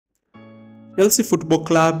Chelsea Football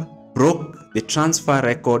Club broke the transfer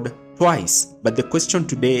record twice, but the question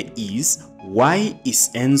today is, why is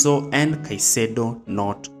Enzo and Caicedo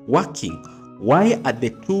not working? Why are the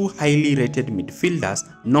two highly rated midfielders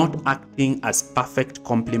not acting as perfect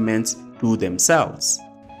complements to themselves?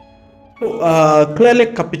 Clearly,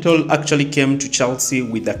 Capital actually came to Chelsea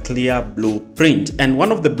with a clear blueprint, and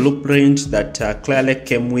one of the blueprints that Clearly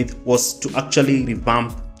came with was to actually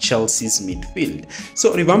revamp Chelsea's midfield.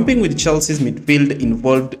 So, revamping with Chelsea's midfield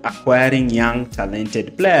involved acquiring young,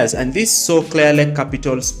 talented players, and this saw Clearly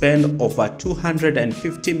Capital spend over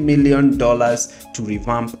 $250 million to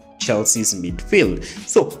revamp Chelsea's midfield.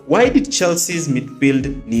 So why did Chelsea's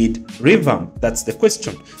midfield need revamp? That's the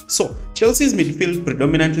question. So Chelsea's midfield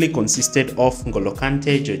predominantly consisted of N'Golo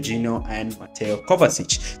Kante, Jorginho, and Mateo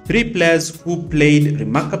Kovacic, three players who played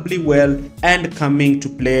remarkably well and coming to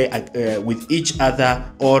play with each other,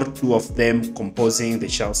 or two of them composing the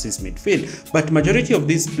Chelsea's midfield. But majority of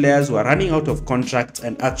these players were running out of contracts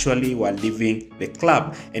and actually were leaving the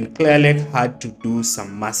club, and clearly had to do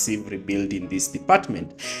some massive rebuild in this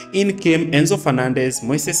department. In came Enzo Fernandez,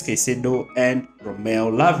 Moises Caicedo, and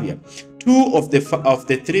Romeo Lavia. Two of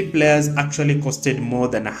the three players actually costed more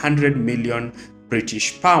than 100 million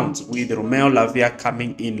British pounds, with Romeo Lavia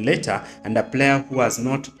coming in later, and a player who has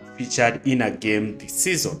not featured in a game this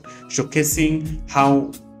season, showcasing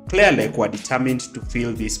how Clearly were determined to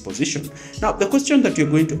fill this position. Now, the question that we're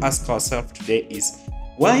going to ask ourselves today is,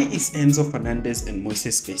 why is Enzo Fernandez and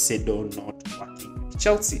Moises Caicedo not working with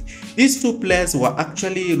Chelsea? These two players were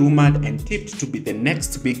actually rumored and tipped to be the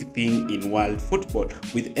next big thing in world football,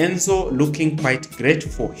 with Enzo looking quite great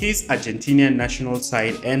for his Argentinian national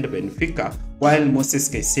side and Benfica, while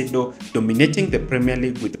Moises Caicedo dominating the Premier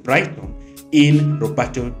League with Brighton in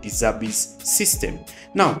Roberto Di Zerbi's system.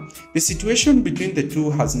 Now, the situation between the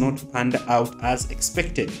two has not panned out as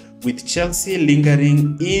expected, with Chelsea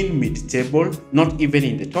lingering in mid-table, not even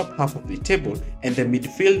in the top half of the table, and the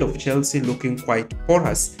midfield of Chelsea looking quite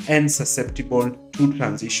porous and susceptible to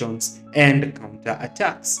transitions and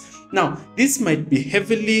counter-attacks. Now, this might be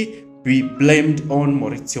heavily blamed on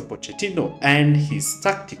Mauricio Pochettino and his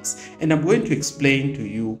tactics, and I'm going to explain to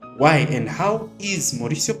you why and how is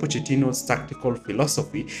Mauricio Pochettino's tactical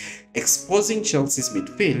philosophy exposing Chelsea's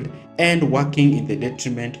midfield and working in the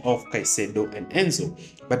detriment of Caicedo and Enzo.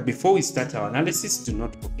 But before we start our analysis, do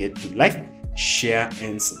not forget to like, share,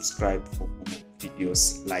 and subscribe for more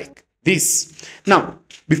videos like this. Now,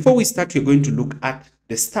 before we start, we're going to look at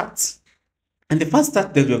the stats. And the first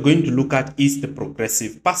stat that we're going to look at is the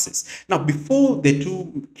progressive passes. Now, before the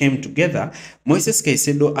two came together, Moises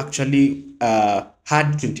Caicedo actually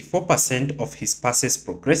had 24% of his passes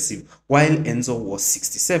progressive, while Enzo was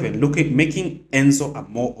 67%, making Enzo a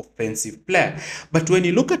more offensive player. But when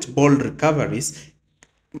you look at ball recoveries,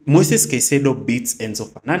 Moises Caicedo beats Enzo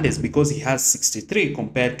Fernandez because he has 63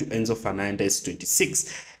 compared to Enzo Fernandez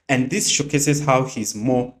 26. And this showcases how he's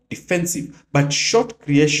more defensive. But short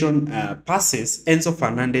creation passes, Enzo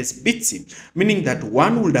Fernandez beats him, meaning that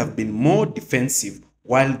one would have been more defensive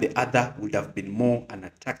while the other would have been more an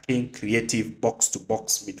attacking, creative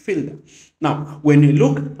box-to-box midfielder. Now, when you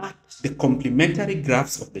look at the complementary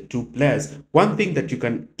graphs of the two players, one thing that you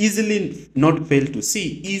can easily not fail to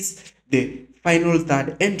see is the final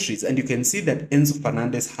third entries, and you can see that Enzo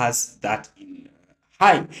Fernandez has that in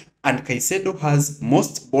high, and Caicedo has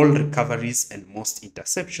most ball recoveries and most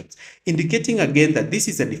interceptions, indicating again that this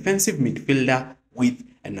is a defensive midfielder with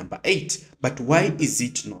a number 8. But why is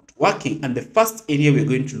it not working? And the first area we're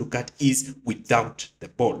going to look at is without the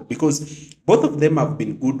ball, because both of them have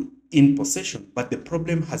been good in possession, but the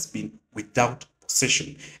problem has been without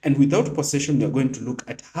possession. And without possession, we are going to look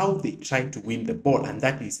at how they try to win the ball, and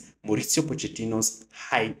that is Mauricio Pochettino's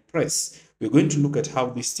high press. We're going to look at how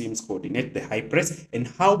these teams coordinate the high press and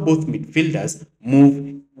how both midfielders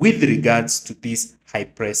move with regards to these high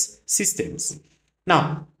press systems.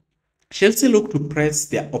 Now, Chelsea look to press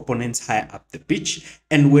their opponents high up the pitch,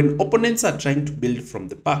 and when opponents are trying to build from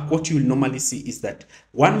the back, what you will normally see is that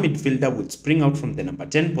one midfielder will spring out from the number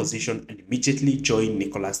 10 position and immediately join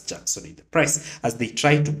Nicholas Jackson in the press as they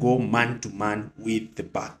try to go man-to-man with the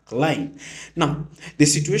back line. Now, the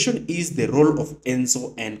situation is the role of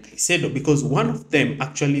Enzo and Caicedo, because one of them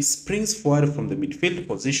actually springs forward from the midfield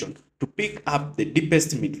position to pick up the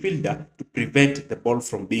deepest midfielder to prevent the ball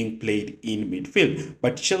from being played in midfield.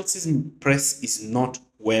 But Chelsea's press is not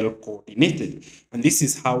well coordinated. And this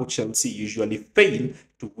is how Chelsea usually fail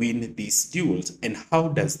to win these duels. And how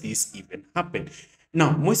does this even happen?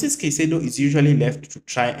 Now, Moises Caicedo is usually left to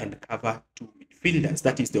try and cover two midfielders,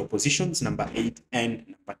 that is the opposition's number 8 and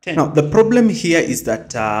number 10. Now, the problem here is that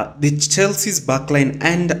the Chelsea's backline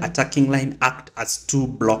and attacking line act as two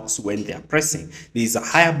blocks when they are pressing. There is a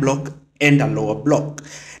higher block and a lower block.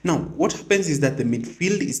 Now, what happens is that the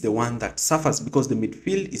midfield is the one that suffers because the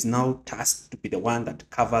midfield is now tasked to be the one that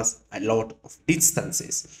covers a lot of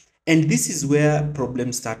distances. And this is where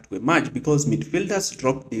problems start to emerge because midfielders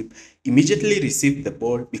drop deep, immediately receive the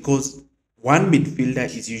ball because one midfielder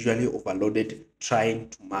is usually overloaded trying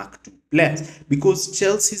to mark two players because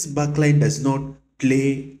Chelsea's backline does not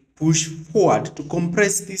push forward to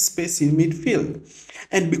compress this space in midfield.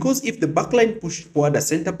 And because if the backline pushed forward, a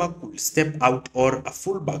centre back will step out or a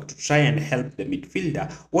fullback to try and help the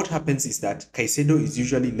midfielder, what happens is that Caicedo is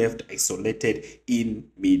usually left isolated in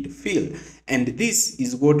midfield. And this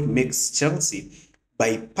is what makes Chelsea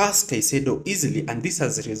bypass Caicedo easily, and this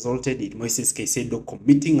has resulted in Moises Caicedo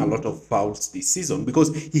committing a lot of fouls this season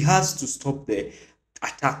because he has to stop the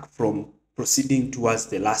attack from proceeding towards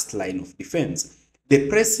the last line of defense. The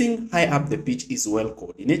pressing high up the pitch is well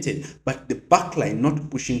coordinated, but the backline not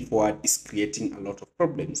pushing forward is creating a lot of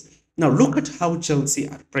problems. Now look at how Chelsea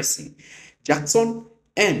are pressing. Jackson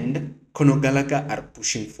and Conor Gallagher are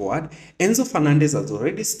pushing forward. Enzo Fernandez has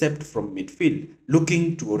already stepped from midfield,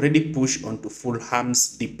 looking to already push onto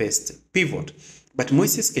Fulham's deepest pivot. But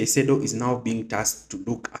Moises Caicedo is now being tasked to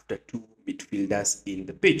look after two midfielders in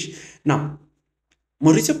the pitch. Now,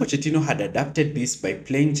 Mauricio Pochettino had adapted this by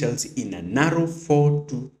playing Chelsea in a narrow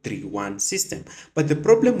 4-2-3-1 system. But the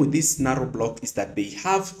problem with this narrow block is that they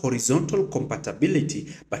have horizontal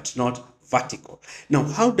compatibility but not vertical. Now,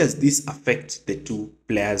 how does this affect the two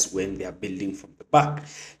players when they are building from the back?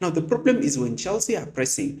 Now, the problem is when Chelsea are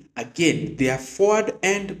pressing, again, their forward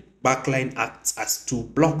and backline acts as two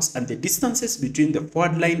blocks, and the distances between the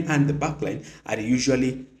forward line and the backline are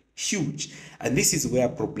usually huge. And this is where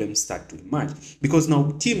problems start to emerge because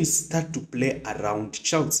now teams start to play around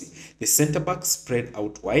Chelsea. The centre backs spread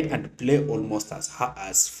out wide and play almost as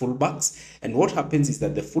fullbacks. And what happens is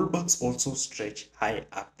that the fullbacks also stretch high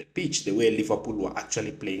up the pitch, the way Liverpool were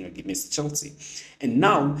actually playing against Chelsea. And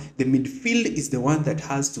now the midfield is the one that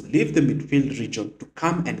has to leave the midfield region to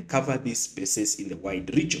come and cover these spaces in the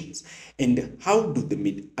wide regions. And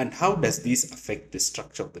how does this affect the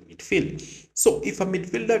structure of the midfield? So if a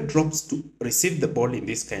midfielder drops to receive the ball in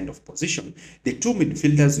this kind of position, the two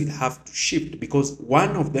midfielders will have to shift because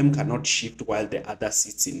one of them cannot shift while the other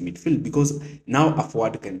sits in midfield because now a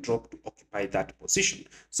forward can drop to occupy that position.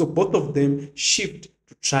 So both of them shift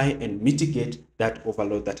to try and mitigate that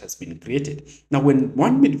overload that has been created. Now, when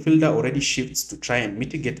one midfielder already shifts to try and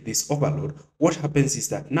mitigate this overload, what happens is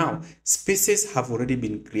that now spaces have already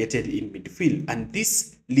been created in midfield, and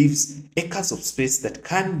this leaves acres of space that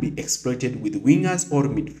can be exploited with wingers or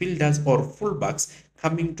midfielders or fullbacks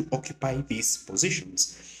coming to occupy these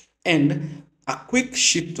positions. And a quick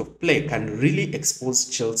shift of play can really expose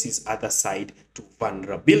Chelsea's other side to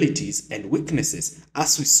vulnerabilities and weaknesses,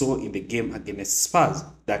 as we saw in the game against Spurs,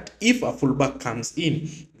 that if a fullback comes in,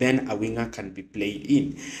 then a winger can be played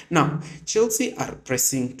in. Now, Chelsea are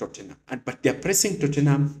pressing Tottenham, but they're pressing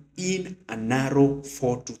Tottenham in a narrow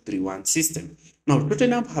 4-2-3-1 system. Now,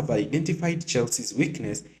 Tottenham have identified Chelsea's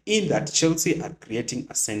weakness in that Chelsea are creating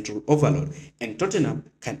a central overload, and Tottenham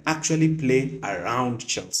can actually play around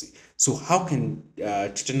Chelsea. So how can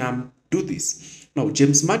Tottenham do this? Now,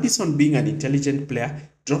 James Maddison, being an intelligent player,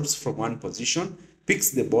 drops from one position, picks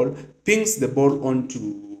the ball, pings the ball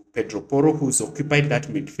onto Pedro Porro, who's occupied that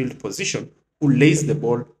midfield position, who lays the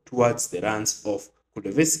ball towards the runs of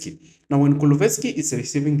Kulusevski. Now, when Kulusevski is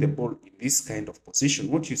receiving the ball in this kind of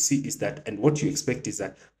position, what you see is that, and what you expect is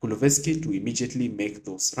that Kulusevski to immediately make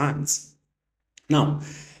those runs. Now,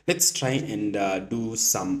 let's try and do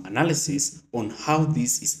some analysis on how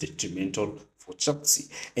this is detrimental for Chelsea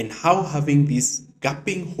and how having these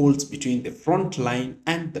gapping holes between the front line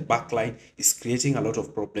and the back line is creating a lot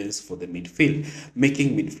of problems for the midfield,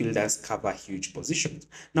 making midfielders cover huge positions.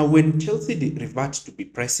 Now, when Chelsea revert to be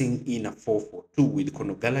pressing in a 4-4-2 with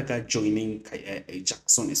Conor Gallagher joining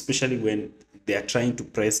Jackson, especially when they are trying to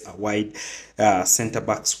press a wide centre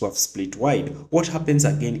backs who have split wide, what happens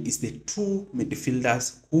again is the two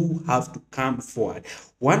midfielders who have to come forward,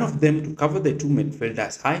 one of them to cover the two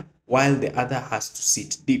midfielders high while the other has to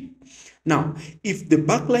sit deep. Now, if the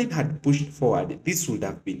backline had pushed forward, this would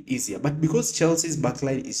have been easier. But because Chelsea's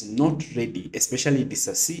backline is not ready, especially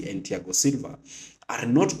Disasi and Thiago Silva, are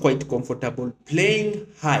not quite comfortable playing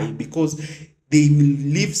high because they will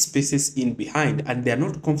leave spaces in behind, and they are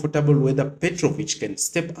not comfortable whether Petrovic can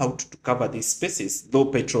step out to cover these spaces, though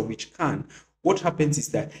Petrovic can. What happens is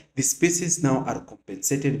that the spaces now are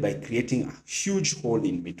compensated by creating a huge hole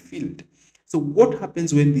in midfield. So what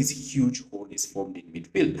happens when this huge hole is formed in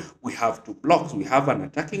midfield? We have two blocks. We have an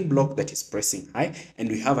attacking block that is pressing high, and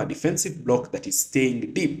we have a defensive block that is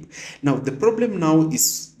staying deep. Now, the problem now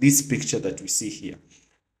is this picture that we see here.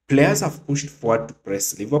 Players have pushed forward to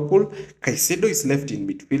press Liverpool. Caicedo is left in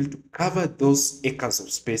midfield to cover those acres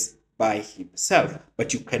of space by himself,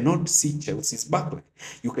 but you cannot see Chelsea's backline.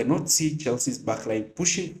 You cannot see Chelsea's backline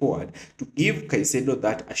pushing forward to give Caicedo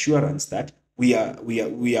that assurance that we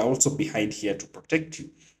are also behind here to protect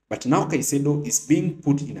you. But now Caicedo is being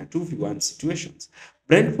put in a 2v1 situations.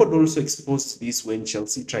 Brentford also exposed this when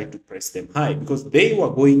Chelsea tried to press them high, because they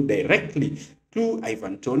were going directly to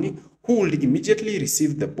Ivan Toney, who would immediately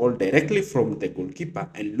receive the ball directly from the goalkeeper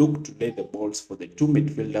and look to lay the balls for the two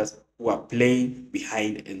midfielders who are playing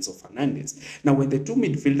behind Enzo Fernandez. Now, when the two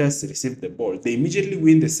midfielders receive the ball, they immediately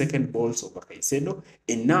win the second balls over Caicedo,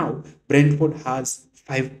 and now Brentford has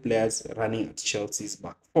 5 players running at Chelsea's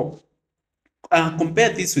back four.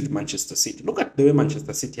 Compare this with Manchester City. Look at the way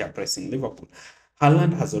Manchester City are pressing Liverpool.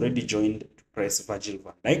 Haaland has already joined to press Virgil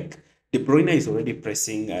van Dijk. De Bruyne is already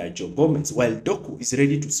pressing Joe Gomez, while Doku is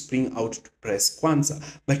ready to spring out to press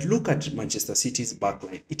Kwanzaa. But look at Manchester City's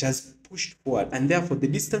backline. It has pushed forward, and therefore the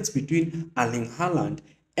distance between Erling Haaland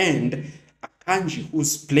and Akanji,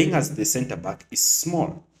 who's playing as the centre-back, is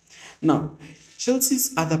small. Now,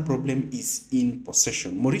 Chelsea's other problem is in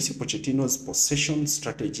possession. Mauricio Pochettino's possession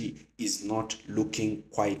strategy is not looking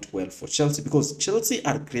quite well for Chelsea, because Chelsea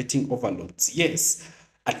are creating overloads, yes,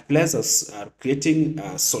 and players are creating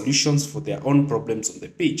solutions for their own problems on the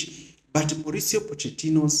pitch. But Mauricio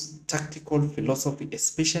Pochettino's tactical philosophy,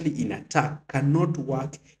 especially in attack, cannot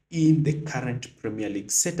work in the current Premier League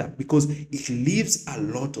setup, because it leaves a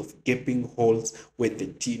lot of gaping holes when the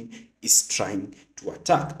team is trying to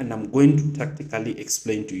attack. And I'm going to tactically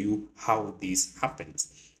explain to you how this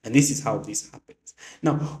happens. And this is how this happens.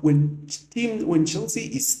 Now, when Chelsea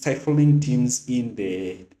is stifling teams in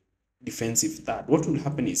the defensive third, what will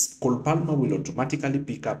happen is Cole Palmer will automatically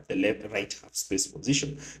pick up the right half space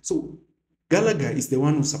position. So Gallagher is the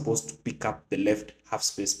one who's supposed to pick up the left half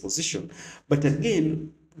space position. But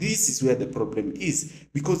again, this is where the problem is,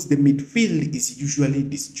 because the midfield is usually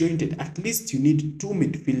disjointed. At least you need 2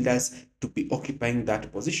 midfielders to be occupying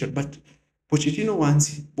that position. But Pochettino wants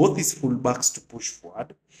both his fullbacks to push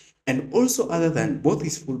forward, and also, other than both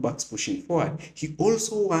his fullbacks pushing forward, he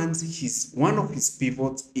also wants one of his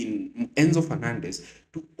pivots in Enzo Fernandez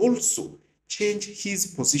to also change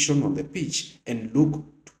his position on the pitch and look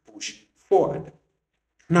to push forward.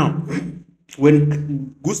 Now,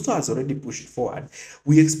 when Gusto has already pushed forward,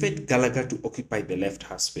 we expect Gallagher to occupy the left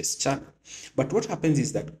half space channel. But what happens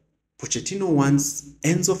is that Pochettino wants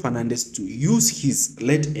Enzo Fernandez to use his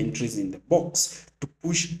late entries in the box to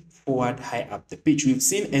push forward high up the pitch. We've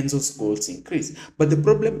seen Enzo's goals increase, but the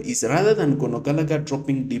problem is, rather than Gallagher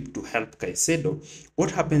dropping deep to help Caicedo,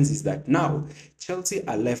 what happens is that now Chelsea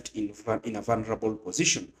are left in a vulnerable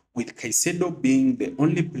position, with Caicedo being the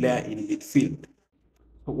only player in midfield.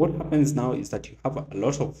 So what happens now is that you have a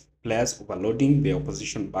lot of players overloading the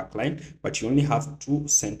opposition backline, but you only have 2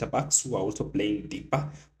 centre-backs who are also playing deeper,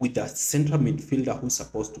 with a central midfielder who's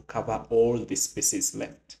supposed to cover all the spaces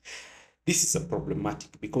left. This is a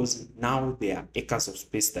problematic, because now there are acres of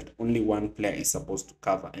space that only one player is supposed to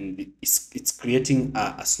cover, and it's creating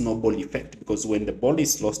a snowball effect, because when the ball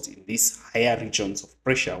is lost in these higher regions of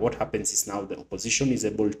pressure, what happens is now the opposition is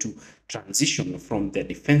able to transition from their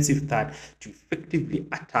defensive third to effectively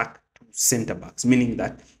attack to centre backs, meaning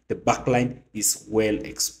that the backline is well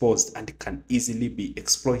exposed and can easily be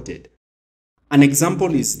exploited. An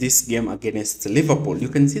example is this game against Liverpool. You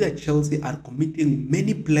can see that Chelsea are committing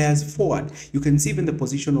many players forward. You can see even the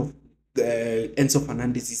position of Enzo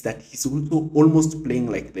Fernandez is that he's also almost playing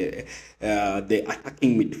like the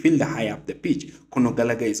attacking midfielder high up the pitch. Conor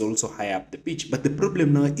Gallagher is also high up the pitch. But the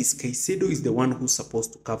problem now is Caicedo is the one who's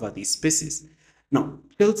supposed to cover these spaces. Now,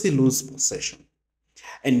 Chelsea lose possession.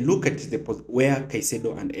 And look at where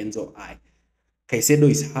Caicedo and Enzo are. Caicedo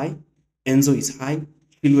is high, Enzo is high,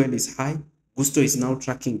 Chilwell is high, Gusto is now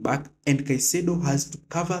tracking back, and Caicedo has to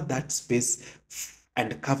cover that space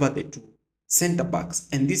and cover the 2 centre backs.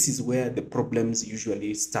 And this is where the problems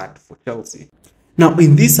usually start for Chelsea. Now,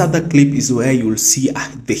 in this other clip is where you'll see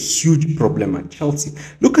the huge problem at Chelsea.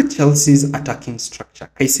 Look at Chelsea's attacking structure.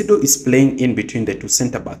 Caicedo is playing in between the 2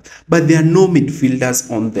 centre backs, but there are no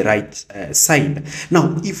midfielders on the right side.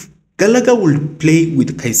 Now, if Gallagher will play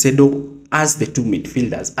with Caicedo as the two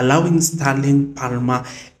midfielders, allowing Sterling, Palmer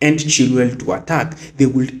and Chilwell to attack, they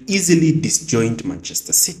will easily disjoint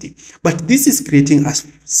Manchester City. But this is creating a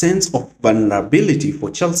sense of vulnerability for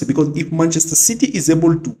Chelsea, because if Manchester City is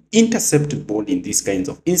able to intercept the ball in these kinds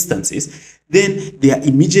of instances, then they are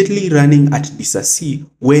immediately running at Disasi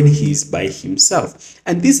when he is by himself.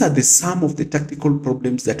 And these are the sum of the tactical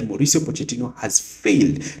problems that Mauricio Pochettino has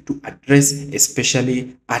failed to address,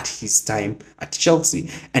 especially at his time at Chelsea.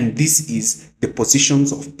 And this is the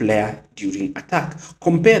positions of player during attack.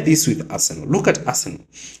 Compare this with Arsenal. Look at Arsenal.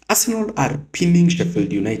 Arsenal are pinning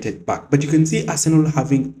Sheffield United back, but you can see Arsenal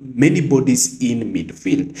having many bodies in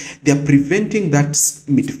midfield. They are preventing that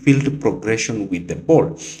midfield progression with the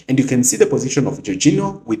ball. And you can see the position of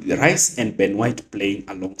Jorginho with Rice and Ben White playing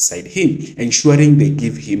alongside him, ensuring they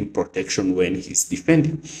give him protection when he's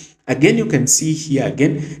defending. Again, you can see here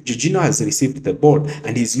again, Jorginho has received the ball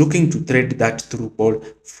and he's looking to thread that through ball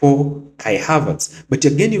for Kai Havertz. But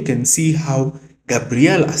again, you can see how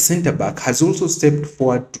Gabriel, a centre-back, has also stepped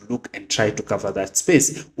forward to look and try to cover that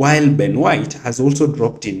space, while Ben White has also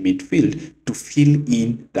dropped in midfield to fill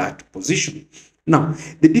in that position. Now,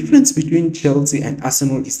 the difference between Chelsea and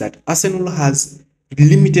Arsenal is that Arsenal has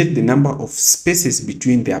limited the number of spaces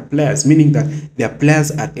between their players, meaning that their players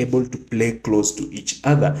are able to play close to each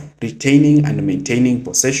other, retaining and maintaining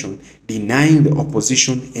possession, denying the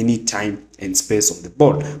opposition any time and space on the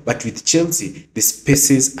ball. But with Chelsea, the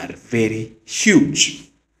spaces are very huge.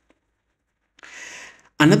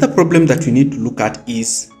 Another problem that we need to look at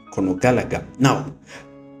is Conor Gallagher. Now,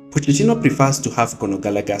 Pochettino prefers to have Conor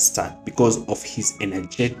Gallagher start because of his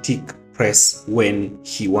energetic press when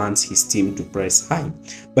he wants his team to press high.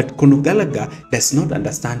 But Conor Gallagher does not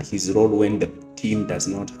understand his role when the team does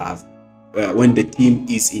not have, when the team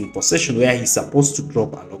is in possession, where he's supposed to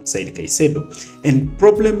drop alongside Caicedo. And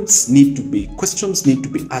questions need to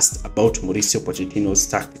be asked about Mauricio Pochettino's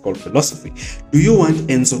tactical philosophy. Do you want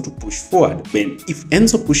Enzo to push forward? When if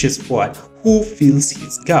Enzo pushes forward, who fills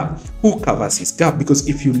his gap? Who covers his gap? Because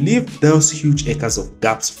if you leave those huge acres of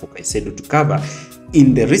gaps for Caicedo to cover,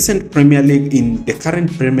 in the recent Premier League, in the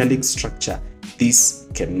current Premier League structure, this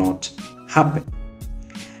cannot happen.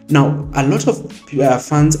 Now, a lot of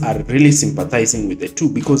fans are really sympathizing with the two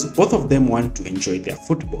because both of them want to enjoy their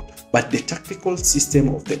football, but the tactical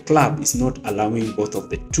system of the club is not allowing both of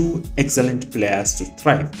the two excellent players to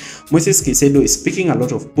thrive. Moises Caicedo is picking a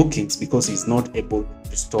lot of bookings because he's not able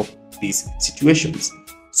to stop these situations.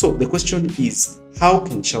 So the question is, how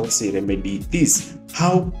can Chelsea remedy this?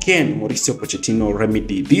 How can Mauricio Pochettino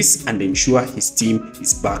remedy this and ensure his team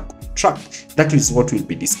is back on track? That is what we'll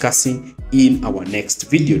be discussing in our next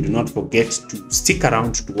video. Do not forget to stick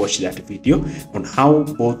around to watch that video on how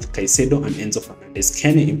both Caicedo and Enzo Fernandez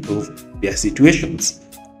can improve their situations.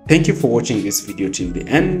 Thank you for watching this video till the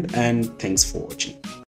end, and thanks for watching.